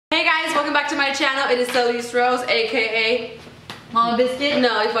welcome back to my channel. It is Salice Rose, aka Mama Biscuit?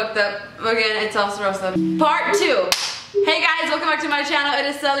 No, you fucked up. Again, it's Salsa Rosa. Part 2. Hey guys, welcome back to my channel. It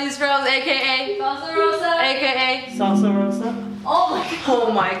is Salice Rose, aka Salsa Rosa? aka Salsa Rosa. Oh my god.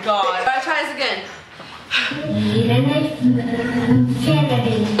 Oh my god. Alright, try this again.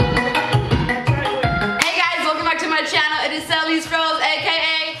 Hey guys, welcome back to my channel. It is Salice Rose,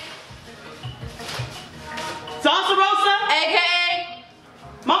 aka Salsa Rosa. aka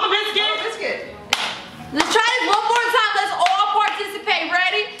Mama Biscuit. Mama Biscuit. Let's try this one more time. Let's all participate.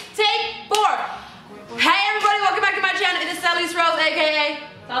 Ready? Take 4. Hey everybody, welcome back to my channel. It is Salice Rose, aka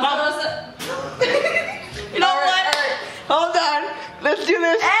Salsa Rosa. You know what? Hold on. Let's do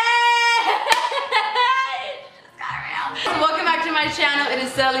this. Welcome back to my channel. It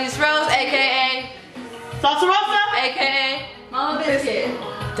is Salice Rose, aka Salsa Rosa. aka Mama Biscuit.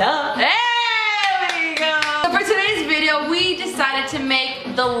 Duh. There we go. So for today's video, we decided to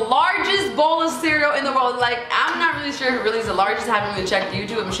make the largest bowl of cereal in the world. Like, I'm not really sure if it really is the largest. I haven't really checked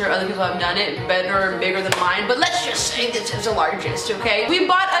YouTube. I'm sure other people have done it better and bigger than mine. But let's just say this is the largest, okay? We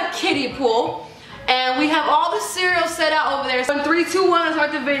bought a kiddie pool. And we have all the cereal set out over there. So in 3, 2, 1, let's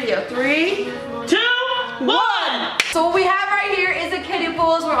start the video. 3, 2, 1. So what we have right here is a kiddie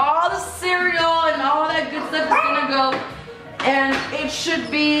pool where all the cereal and all that good stuff is gonna go. And it should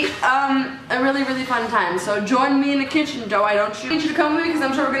be a really, really fun time. So join me in the kitchen, though. I don't need you to come with me because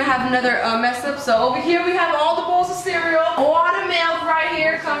I'm sure we're gonna have another mess up. So over here we have all the bowls of cereal. A lot of milk right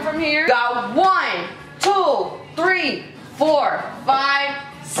here, come from here. Got 1, 2, 3, 4, 5,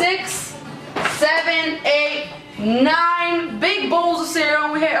 6, 7, 8, 9 big bowls of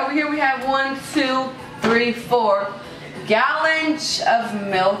cereal. Over here we have 1, 2, 3, 4 gallons of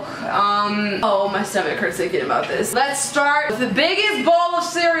milk. Oh, my stomach hurts thinking about this. Let's start with the biggest bowl of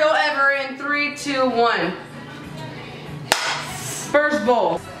cereal ever in 3, 2, 1. First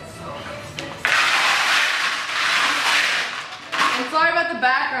bowl. I'm sorry about the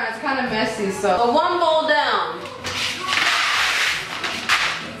background, it's kind of messy, so 1 bowl down.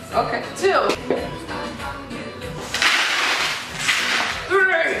 Okay, 2,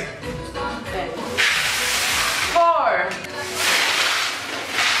 3, 4,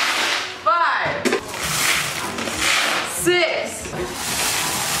 5, 6,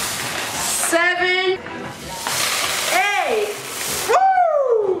 7, 8.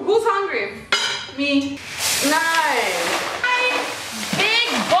 Woo! Who's hungry? Me. 9. 9 big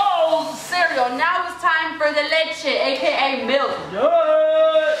bowls of cereal. Now it's time for the leche, aka milk.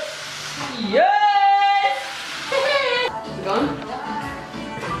 Yes! Is it going?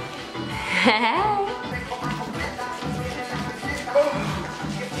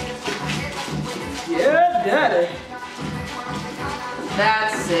 Yeah, daddy.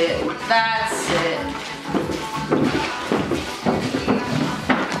 That's it. That's it.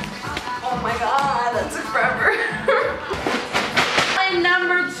 Oh my god, that took forever. Line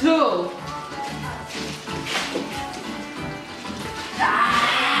number 2.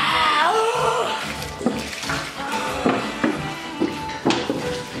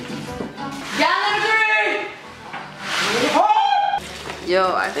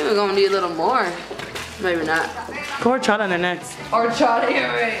 Yo, I think we're gonna need a little more. Maybe not. Pour horchata in there next. Horchata,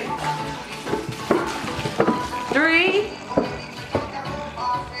 you're right. 3.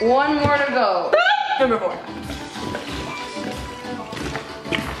 1 more to go. Number 4.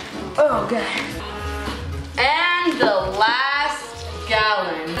 Oh, okay. And the last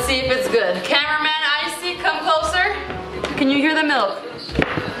gallon. Let's see if it's good. Cameraman Icy, come closer. Can you hear the milk?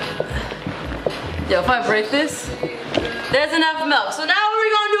 Yo, if I break this, there's enough milk. So now what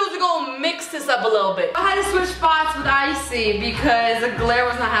we're gonna do is we're gonna mix this up a little bit. I had to switch spots with Icy because the glare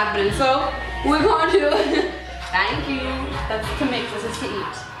was not happening. So we're gonna do, thank you. That's to mix, this is to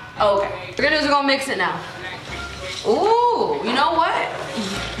eat. Okay, we're gonna do is we're gonna mix it now. Ooh, you know what?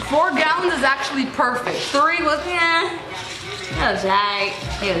 4 gallons is actually perfect. 3 was, yeah. It was right.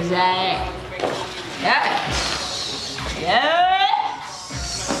 It was right. Yeah. Yes.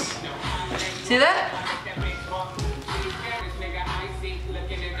 See that?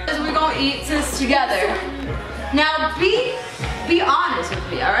 We're gonna eat this together. Now be honest with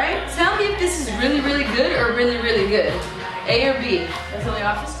me, alright? Tell me if this is really, really good or really, really good. A or B? That's the only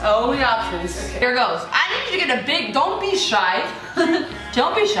options? Only options. Okay. Here goes. I need you to get a big, don't be shy.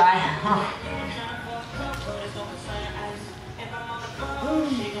 Don't be shy.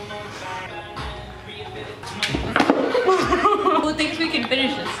 Who thinks we can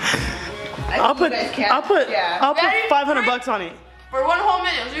finish this? I'll put $500 on it. For 1 whole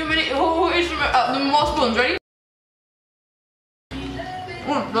minute. Who eats the most spoons? Ready?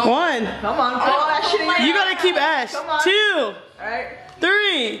 1. Come on, throw that shit in. You gotta keep Ash. 2. Alright.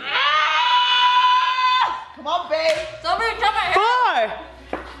 3. Come on, babe. Somebody touch my hair.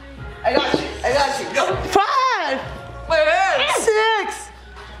 4. I got you. I got you. Go. 5. My hair. 6.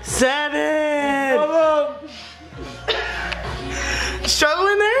 7.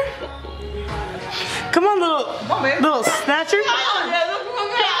 Struggling there? Come on, Come on, babe. little snatcher.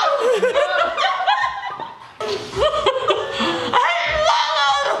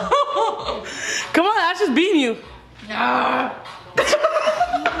 Come on, Ash is beating you.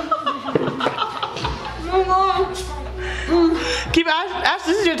 Keep Ash,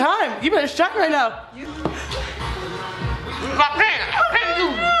 this is your time. You better strike right now.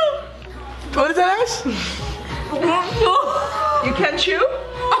 What is that, Ash? You can chew?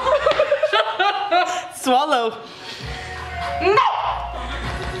 Swallow. No!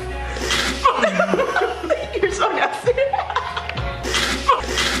 You're so nasty.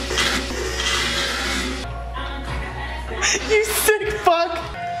 You sick fuck.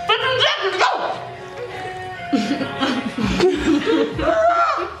 Go!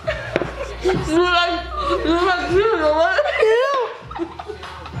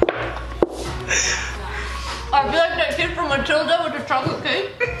 I feel like that kid from Matilda with the chocolate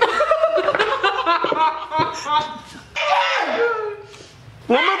cake.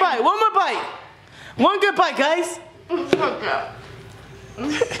 One more bite, one more bite. One good bite, guys.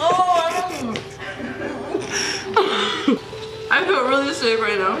 I feel really safe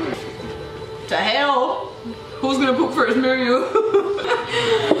right now. To hell. Who's gonna poop first? Marry you.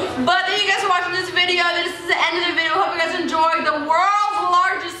 But thank you guys for watching this video. This is the end of the video. Hope you guys enjoyed the world's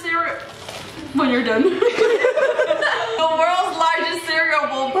largest cereal. When you're done. The world's largest cereal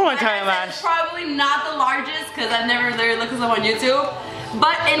bowl. One more Like time, I said, Ash. it's probably not the largest because I've never literally looked this up on YouTube.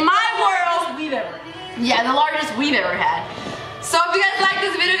 But in my world, yeah, the largest we've ever had. So if you guys like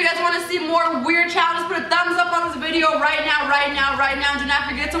this video, if you guys want to see more weird challenges, put a thumbs up on this video right now, right now, right now. Do not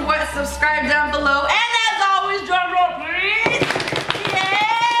forget to subscribe down below. And as always, drum roll, please. Yeah!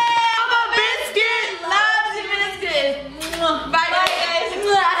 I'm a biscuit. Loves you, biscuit. Bye, guys.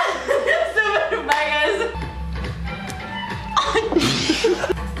 Bye, guys.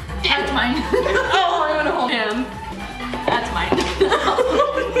 That's mine. Oh, I'm gonna hold him. That's mine.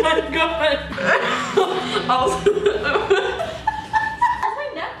 Oh my god. That's my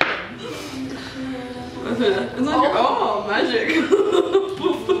napkin. It's on your